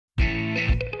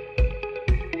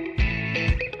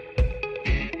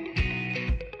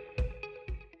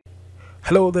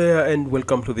Hello there and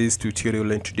welcome to this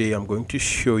tutorial, and today I'm going to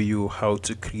show you how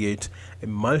to create a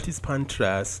multi-span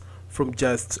truss from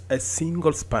just a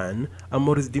single span. I'm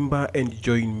Maurice Dimba and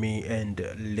join me and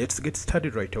let's get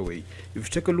started right away. If you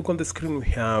take a look on the screen, we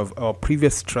have our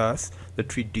previous truss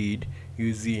that we did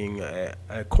using a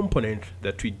component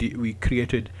that we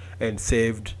created and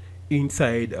saved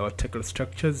inside our Tekla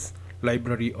structures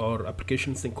library or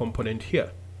applications and component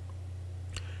here.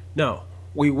 Now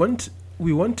we want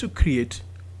to create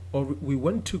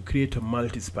a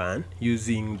multi-span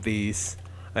using this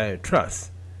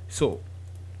truss. So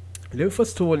let me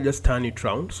first of all just turn it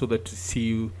around so that you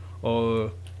see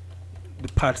all the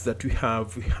parts that we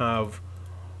have. We have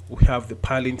the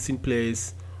purlins in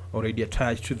place already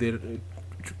attached to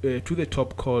the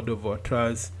top chord of our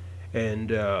truss, and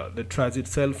the truss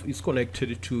itself is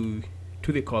connected to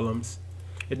the columns.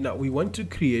 And now we want to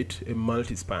create a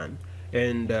multi-span,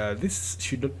 and this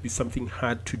should not be something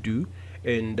hard to do,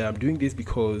 and I'm doing this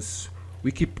because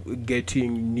we keep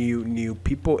getting new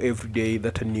people every day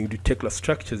that are new to Tekla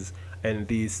structures, and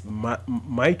this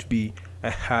might be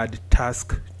a hard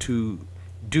task to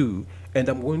do. And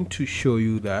I'm going to show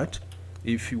you that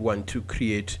if you want to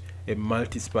create a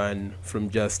multi-span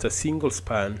from just a single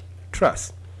span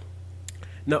truss.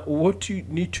 Now what you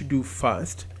need to do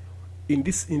first, in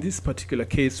this particular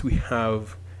case, we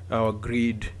have our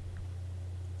grid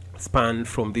span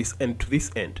from this end to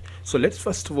this end. So let's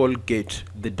first of all get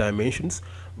the dimensions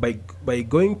by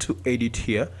going to edit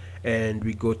here, and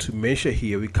we go to measure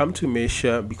here. We come to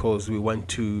measure because we want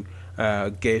to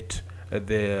get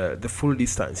the full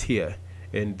distance here,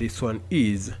 and this one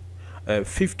is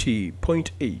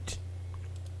 50.8.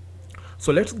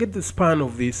 so let's get the span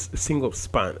of this single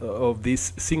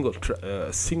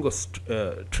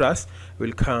truss.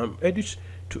 We'll come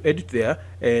to edit there,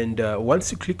 and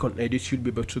once you click on edit, you'll be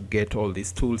able to get all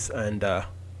these tools, and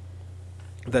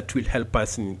that will help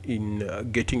us in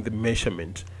getting the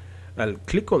measurement. I'll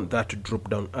click on that drop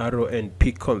down arrow and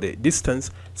pick on the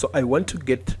distance. So I want to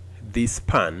get this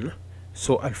span,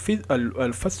 so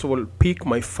I'll first of all pick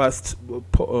my first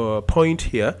point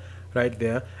here, right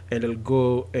there, and I'll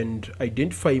go and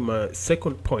identify my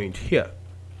second point here.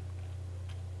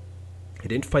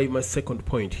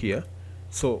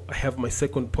 So I have my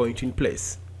second point in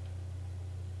place,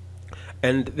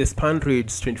 and the span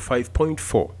reads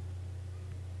 25.4.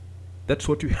 That's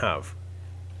what we have.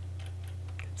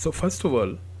 So first of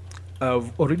all,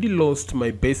 I've already lost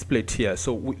my base plate here,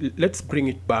 so let's bring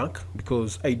it back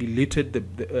because I deleted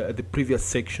the previous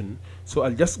section. So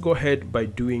I'll just go ahead by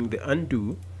doing the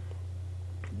undo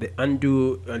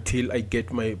until I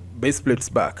get my base plates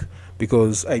back,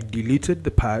 because I deleted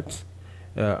the parts,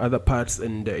 other parts,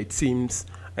 and it seems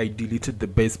I deleted the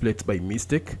base plates by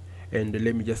mistake. And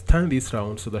let me just turn this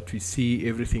around so that we see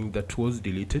everything that was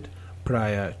deleted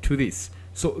prior to this.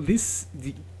 So this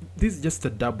is just a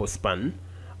double span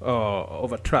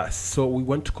of a truss, so we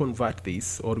want to convert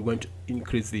this, or we want to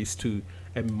increase this to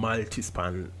a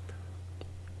multi-span.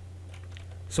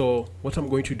 So what I'm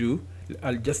going to do,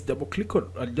 I'll just double click,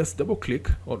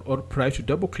 or prior to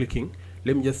double clicking,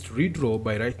 let me just redraw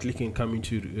by right clicking, come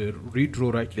into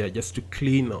redraw right there, just to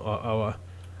clean our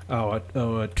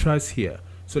truss here.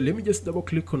 So let me just double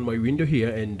click on my window here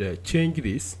and change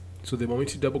this. So the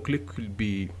moment you double click,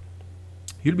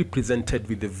 you'll be presented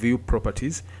with the view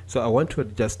properties. So I want to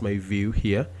adjust my view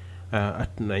here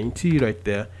at 90 right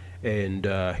there, and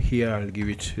here I'll give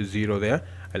it 0 there.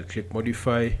 I'll click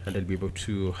modify, and I'll be able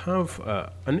to have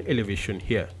an elevation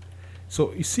here.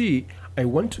 So you see, I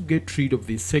want to get rid of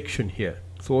this section here.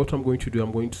 So what I'm going to do,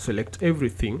 I'm going to select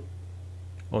everything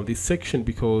on this section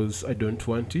because I don't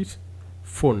want it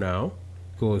for now,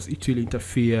 because it will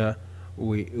interfere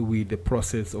with the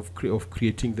process of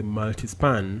creating the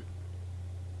multi-span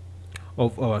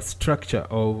of our structure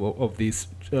of this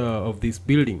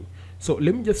building. So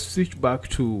let me just switch back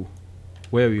to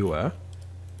where we were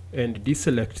and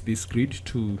deselect this grid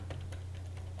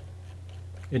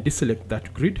and deselect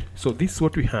that grid. So this is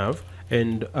what we have,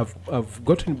 and I've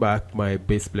gotten back my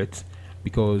base plates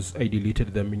because I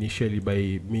deleted them initially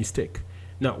by mistake.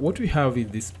 Now what we have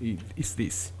is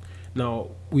this. Now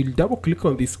we'll double click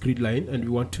on this grid line, and we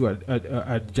want to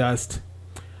adjust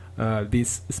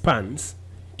these spans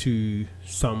to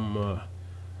some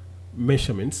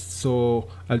measurements. So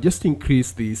I'll just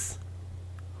increase these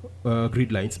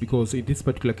grid lines, because in this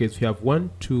particular case we have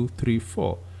 1 2 3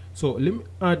 4. So let me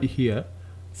add here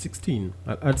 16.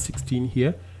 I'll add 16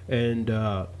 here, and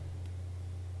the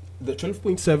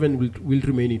 12.7 will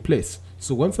remain in place.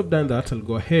 So once I've done that, I'll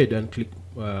go ahead and click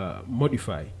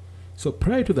modify. So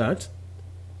prior to that,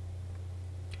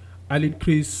 I'll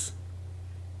increase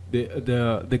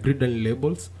the grid line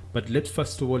labels, but let's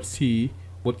first of all see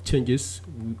what changes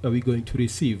are we going to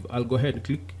receive. I'll go ahead and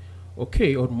click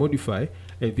OK or modify,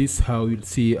 and this is how you'll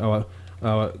see our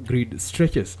grid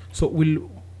stretches. So we'll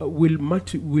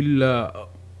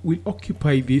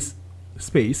occupy this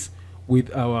space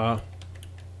with our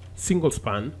single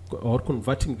span, or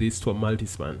converting this to a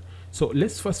multi-span. So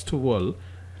let's first of all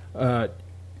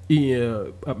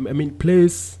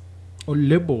place or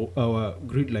label our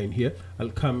grid line here. I'll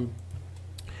come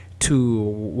to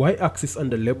y-axis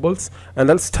under labels, and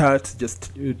I'll start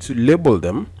just to label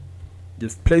them,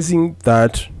 just placing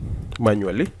that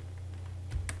manually,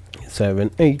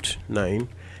 7, 8, 9,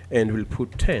 and we'll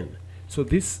put 10. So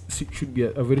this should be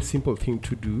a very simple thing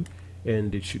to do,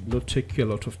 and it should not take you a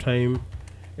lot of time.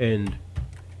 And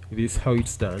this is how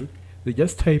it's done. They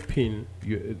just type in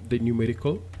the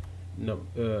numerical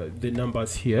the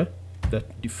numbers here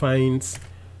that defines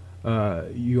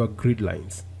your grid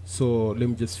lines. So let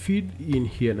me just feed in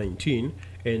here 19,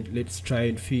 and let's try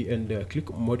and feed and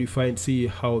click modify and see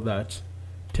how that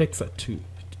takes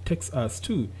us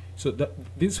to. So that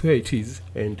this is where it is,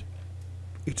 and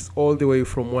it's all the way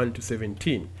from 1 to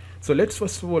 17. So let's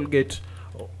first of all get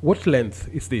what length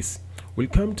is this. We'll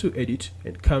come to edit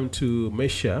and come to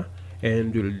measure,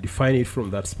 and we'll define it from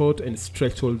that spot and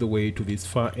stretch all the way to this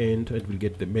far end, and we'll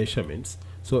get the measurements.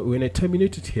 So when I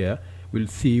terminate it here, we'll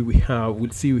see we have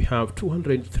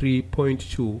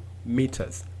 203.2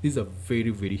 meters. This is a very,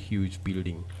 very huge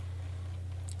building.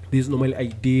 This is normally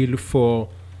ideal for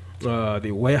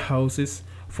the warehouses,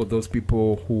 for those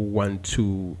people who want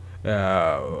to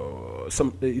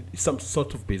some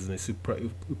sort of business.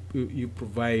 You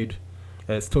provide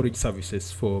storage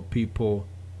services for people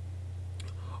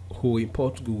who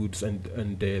import goods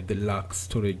and they lack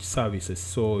storage services.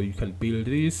 So you can build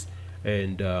this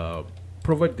and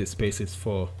provide the spaces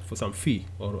for some fee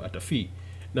or at a fee.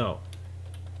 Now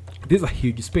this is a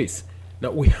huge space.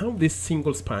 Now we have this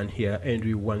single span here, and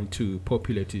we want to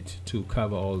populate it to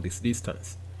cover all this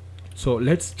distance. So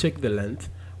let's check the length.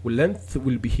 Well, length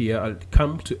will be here. I'll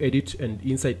come to edit, and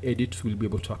inside edit we'll be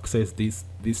able to access these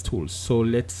tools. So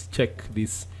let's check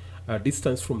this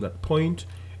distance from that point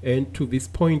and to this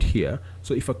point here.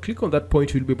 So if I click on that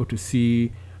point, you'll be able to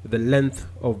see the length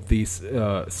of this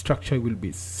structure will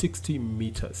be 60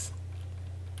 meters.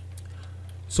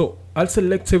 So I'll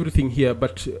select everything here,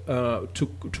 but to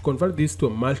convert this to a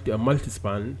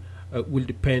multi-span will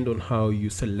depend on how you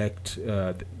select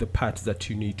the parts that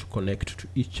you need to connect to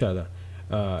each other.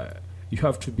 You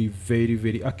have to be very,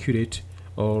 very accurate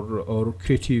or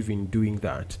creative in doing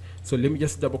that. So let me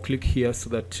just double click here so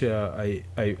that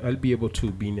I'll be able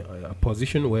to be in a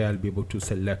position where I'll be able to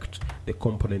select the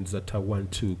components that I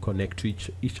want to connect to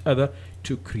each other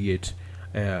to create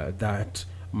that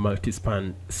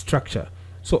multi-span structure.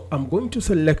 So I'm going to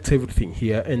select everything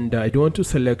here, and I don't want to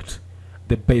select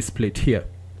the base plate here.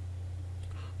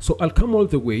 So I'll come all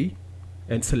the way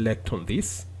and select on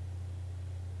this.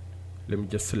 Let me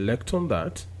just select on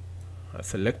that. I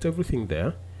select everything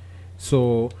there.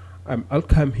 So I'll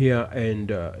come here and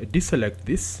deselect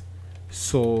this.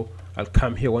 So I'll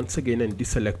come here once again and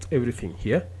deselect everything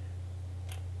here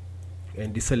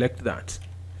and deselect that.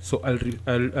 So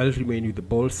I'll remain with the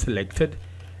ball selected,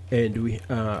 and we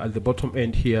at the bottom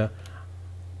end here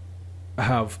I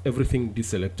have everything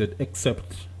deselected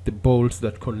except the bolts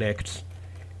that connect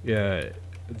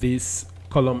this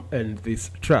column and this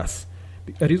truss.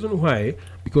 The reason why,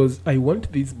 because I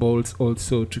want these bolts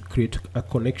also to create a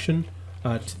connection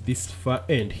at this far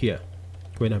end here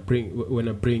when I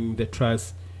bring the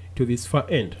truss to this far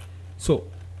end. So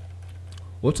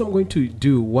what I'm going to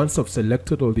do, once I've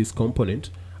selected all these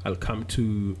components, I'll come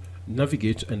to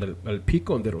navigate, and I'll pick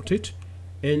on the rotate,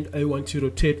 and I want to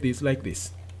rotate this like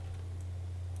this.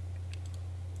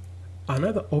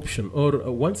 Another option, or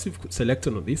once you've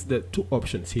selected on this, there are two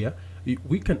options here.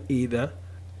 We can either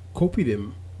copy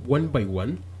them one by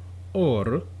one,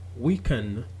 or we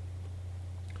can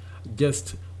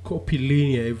just copy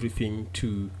linear everything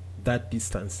to that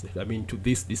distance. I mean to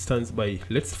this distance by,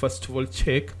 let's first of all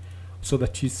check so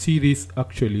that you see this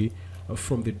actually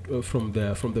from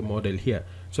the model here.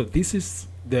 So this is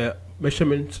the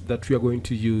measurement that we are going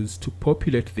to use to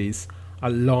populate this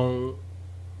along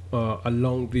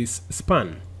this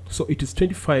span. So it is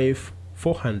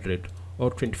 25,400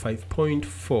 or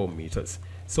 25.4 meters.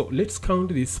 So let's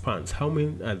count these spans. How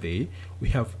many are they? We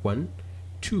have 1,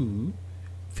 2,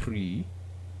 3,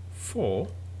 4,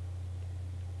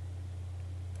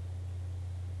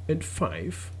 and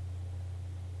 5,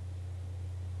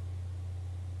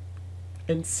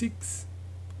 and 6,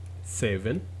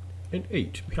 7, and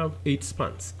 8. We have 8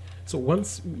 spans. So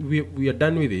once we are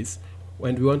done with this,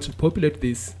 when we want to populate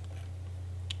this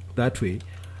that way,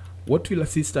 what will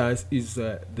assist us is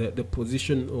the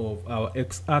position of our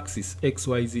x-axis,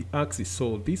 xyz axis.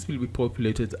 So this will be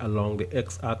populated along the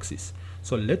x-axis.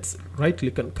 So let's right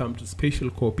click and come to spatial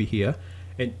copy here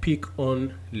and pick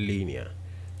on linear.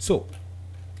 So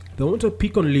I want to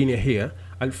pick on linear here.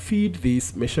 I'll feed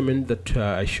this measurement that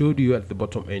I showed you at the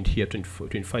bottom end here,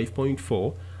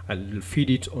 25.4. I'll feed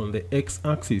it on the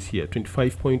x-axis here,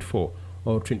 25.4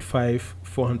 or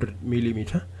 400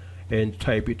 millimeter, and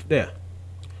type it there.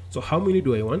 So how many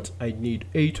do I want? I need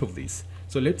 8 of these.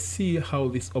 So let's see how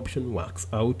this option works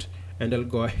out, and I'll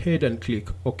go ahead and click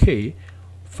OK.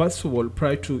 First of all,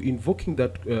 prior to invoking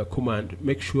that command,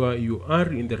 make sure you are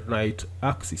in the right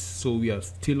axis. So we are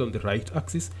still on the right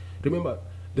axis. Remember,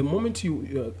 the moment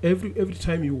you every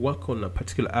time you work on a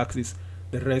particular axis,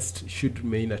 the rest should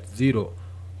remain at 0,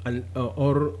 and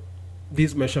or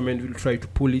this measurement will try to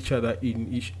pull each other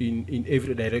in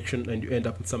every direction, and you end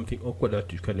up with something awkward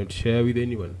that you cannot share with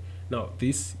anyone. Now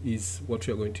this is what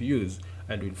we are going to use,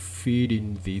 and we'll feed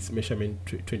in this measurement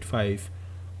 25.4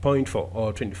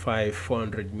 or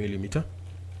 400 millimeter.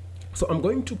 So I'm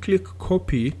going to click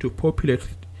copy to populate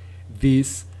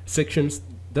these sections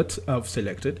that I've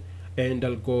selected, and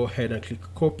I'll go ahead and click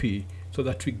copy so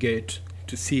that we get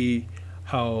to see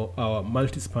how our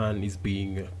multispan is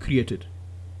being created.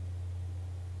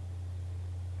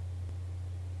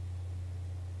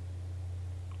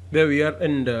 There we are,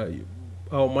 and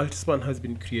our multispan has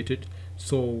been created.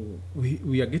 So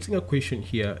we are getting a question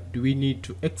here: do we need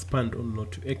to expand or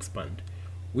not to expand?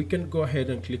 We can go ahead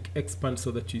and click expand so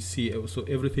that you see so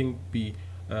everything be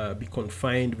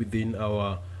confined within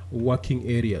our working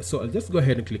area. So I'll just go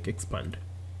ahead and click expand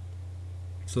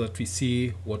so that we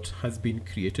see what has been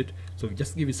created. So we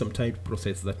just give it some time to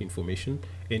process that information,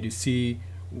 and you see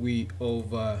we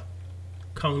over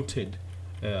counted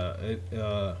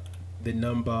the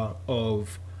number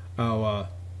of our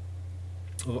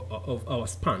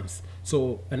spans.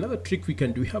 So another trick we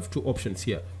can do, we have 2 options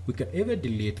here. We can either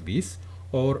delete this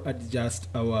or adjust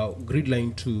our grid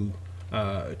line to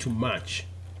match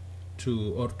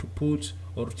or to put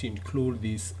or to include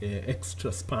this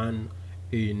extra span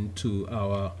into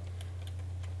our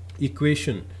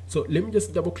equation. So let me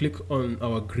just double click on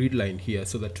our grid line here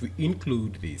so that we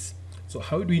include this. So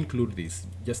how do we include this?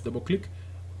 Just double click.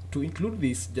 To include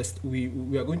this, just we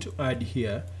are going to add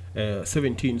here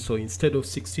 17. So instead of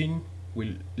 16,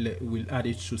 we'll add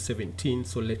it to 17.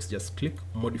 So let's just click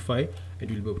modify,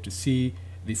 and we'll be able to see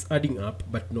this adding up,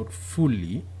 but not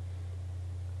fully.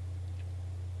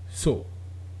 So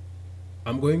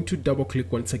I'm going to double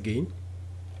click once again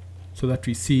so that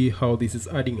we see how this is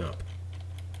adding up.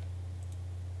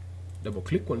 Double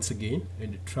click once again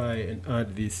and try and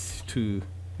add this to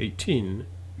 18.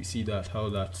 You see that how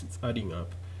that is adding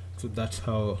up. So that's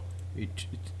how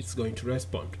it's going to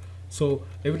respond. So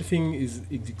everything is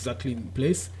exactly in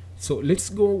place. So let's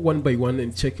go one by one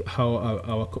and check how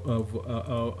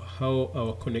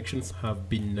our connections have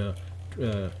been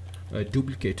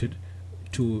duplicated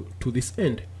to this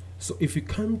end. So if you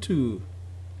come to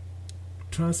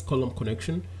truss column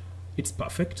connection, it's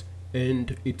perfect,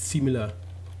 and it's similar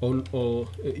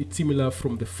it's similar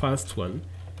from the first one.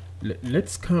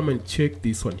 Let's come and check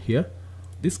this one here.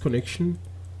 This connection,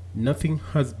 nothing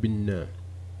has been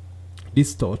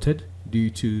distorted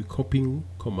due to copying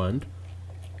command.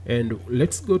 And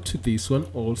let's go to this one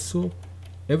also.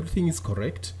 Everything is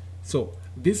correct. So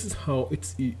this is how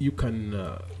you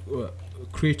can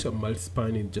create a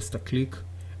multispan in just a click,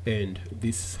 and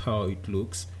this is how it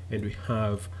looks, and we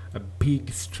have a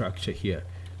big structure here.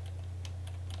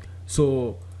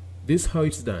 So this is how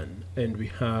it's done, and we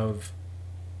have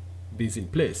this in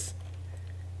place.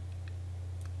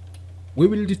 We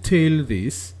will detail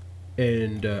this,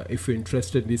 and if you're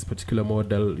interested in this particular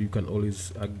model, you can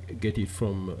always get it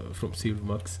from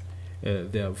Silvermax.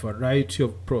 There are a variety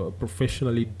of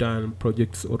professionally done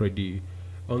projects already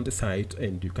on the site,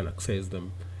 and you can access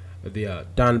them. They are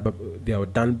done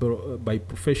by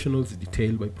professionals,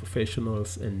 detailed by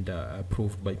professionals, and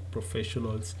approved by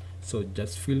professionals. So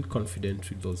just feel confident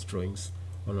with those drawings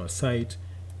on our site.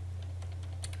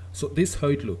 So this is how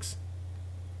it looks.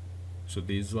 So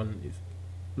this one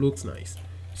looks nice.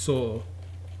 So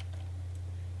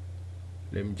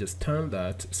let me just turn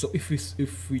that. So if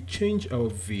we change our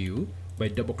view by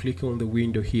double clicking on the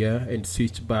window here and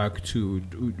switch back to,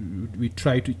 we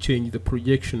try to change the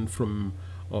projection from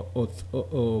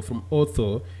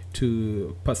ortho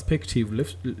to perspective.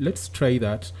 Let's try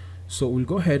that. So we'll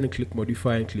go ahead and click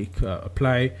modify and click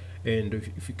apply, and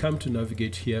if you come to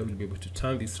navigate here, we'll be able to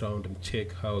turn this around and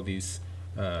check how this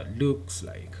looks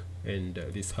like. and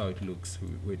this is how it looks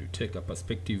when you take a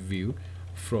perspective view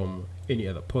from any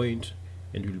other point,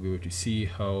 and you'll be able to see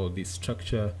how this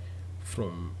structure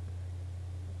from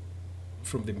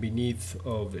the beneath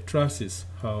of the trusses,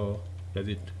 how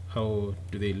do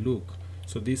they look.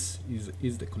 So this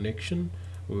is the connection.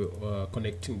 We're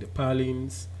connecting the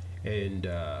purlins and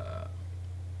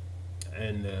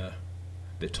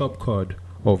the top chord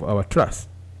of our truss.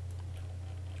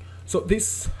 So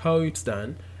this how it's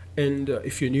done. And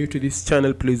if you're new to this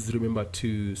channel, please remember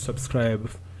to subscribe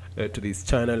to this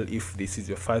channel if this is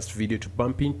your first video to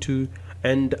bump into.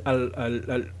 And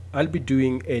I'll be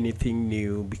doing anything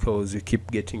new, because we keep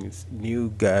getting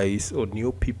new guys or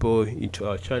new people into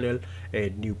our channel,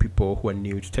 and new people who are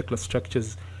new to Tekla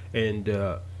structures, and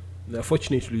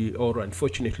fortunately or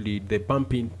unfortunately they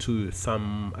bump into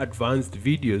some advanced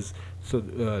videos, so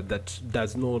that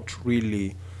does not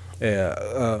really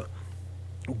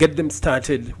get them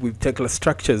started with Tekla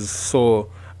structures. So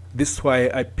this is why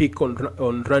I pick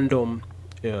on random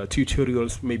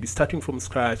tutorials, maybe starting from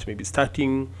scratch, maybe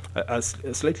starting as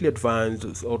slightly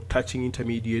advanced or touching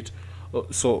intermediate.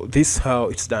 So this is how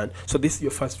it's done. So this is your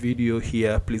first video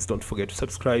here. Please don't forget to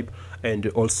subscribe, and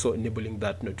also enabling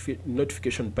that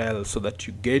notification bell so that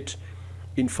you get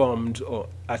informed or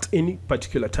at any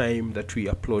particular time that we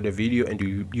upload a video, and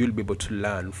you'll be able to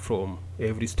learn from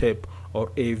every step or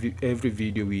every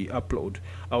video we upload.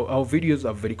 Our videos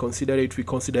are very considerate. We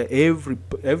consider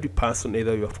every person,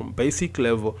 either you're from basic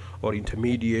level or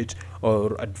intermediate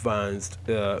or advanced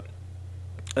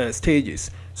stages.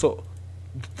 So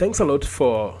thanks a lot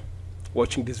for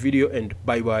watching this video, and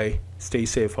bye bye, stay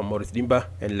safe. I'm Maurice Dimba,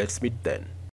 and let's meet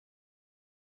then.